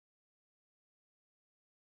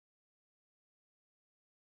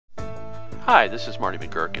Hi, this is Marty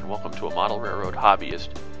McGurk and welcome to a Model Railroad Hobbyist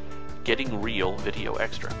Getting Real video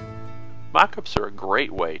extra. Mock-ups are a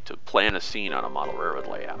great way to plan a scene on a model railroad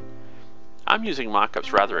layout. I'm using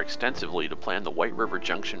mock-ups rather extensively to plan the White River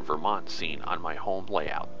Junction, Vermont scene on my home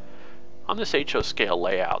layout. On this HO scale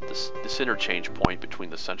layout, this interchange point between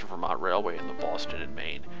the Central Vermont Railway and the Boston and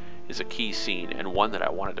Maine is a key scene and one that I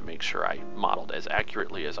wanted to make sure I modeled as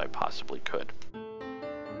accurately as I possibly could.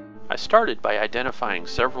 I started by identifying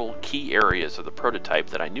several key areas of the prototype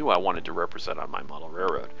that I knew I wanted to represent on my model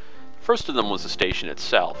railroad. The first of them was the station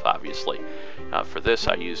itself, obviously. For this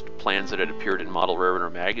I used plans that had appeared in Model Railroader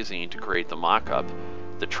magazine to create the mock-up.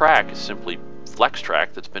 The track is simply flex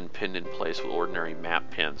track that's been pinned in place with ordinary map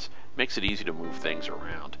pins. It makes it easy to move things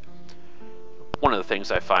around. One of the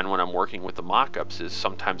things I find when I'm working with the mock-ups is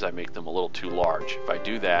sometimes I make them a little too large. If I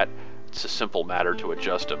do that, it's a simple matter to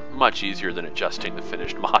adjust them, much easier than adjusting the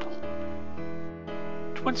finished model.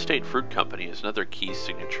 Twin State Fruit Company is another key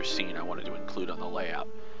signature scene I wanted to include on the layout.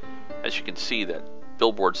 As you can see, that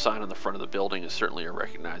billboard sign on the front of the building is certainly a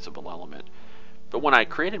recognizable element. But when I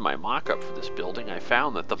created my mock-up for this building, I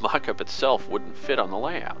found that the mock-up itself wouldn't fit on the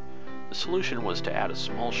layout. The solution was to add a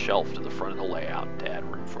small shelf to the front of the layout to add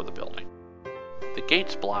room for the building. The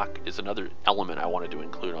gates block is another element I wanted to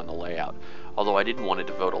include on the layout. Although I didn't want to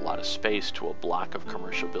devote a lot of space to a block of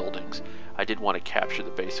commercial buildings, I did want to capture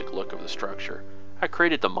the basic look of the structure. I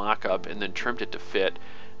created the mock-up and then trimmed it to fit.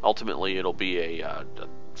 Ultimately, it'll be a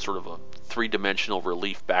sort of a three-dimensional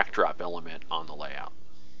relief backdrop element on the layout.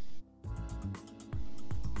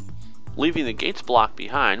 Leaving the gates block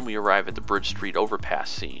behind, we arrive at the Bridge Street overpass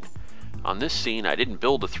scene. On this scene, I didn't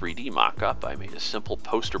build a 3D mock-up, I made a simple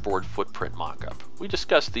poster board footprint mock-up. We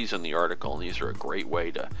discussed these in the article, and these are a great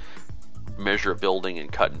way to measure a building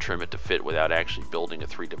and cut and trim it to fit without actually building a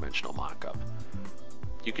three-dimensional mock-up.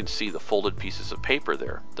 You can see the folded pieces of paper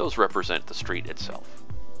there. Those represent the street itself.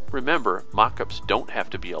 Remember, mock-ups don't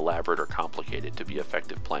have to be elaborate or complicated to be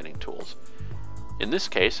effective planning tools. In this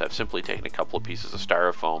case, I've simply taken a couple of pieces of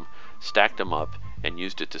styrofoam, stacked them up, and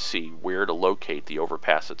used it to see where to locate the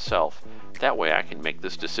overpass itself. That way I can make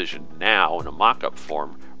this decision now in a mock-up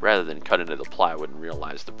form rather than cut into the plywood and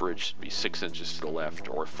realize the bridge should be 6 inches to the left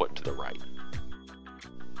or a foot to the right.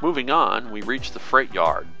 Moving on, we reach the freight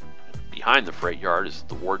yard. Behind the freight yard is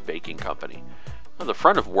the Ward Baking Company. Now, the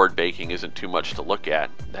front of Ward Baking isn't too much to look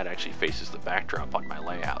at. That actually faces the backdrop on my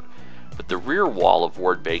layout. But the rear wall of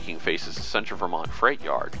Ward Baking faces the Central Vermont Freight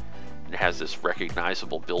Yard. It has this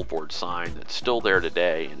recognizable billboard sign that's still there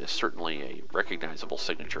today and is certainly a recognizable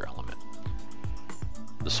signature element.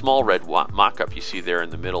 The small red mock-up you see there in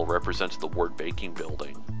the middle represents the Ward Baking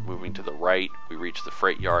building. Moving to the right, we reach the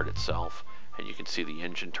freight yard itself, and you can see the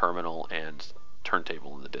engine terminal and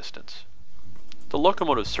turntable in the distance. The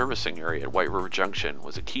locomotive servicing area at White River Junction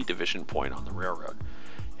was a key division point on the railroad.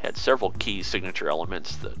 It had several key signature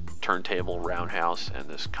elements, the turntable, roundhouse, and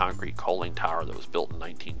this concrete coaling tower that was built in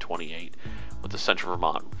 1928 with the Central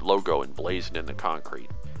Vermont logo emblazoned in the concrete.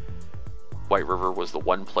 White River was the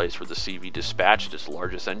one place where the CV dispatched its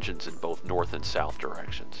largest engines in both north and south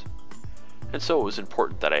directions. And so it was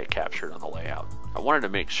important that I captured on the layout. I wanted to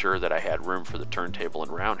make sure that I had room for the turntable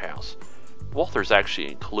and roundhouse. Walthers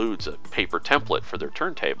actually includes a paper template for their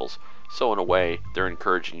turntables, so in a way they're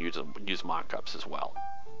encouraging you to use mock-ups as well.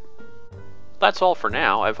 That's all for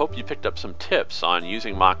now. I hope you picked up some tips on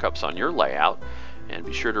using mock-ups on your layout, and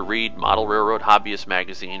be sure to read Model Railroad Hobbyist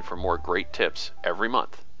magazine for more great tips every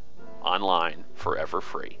month, online, forever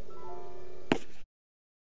free.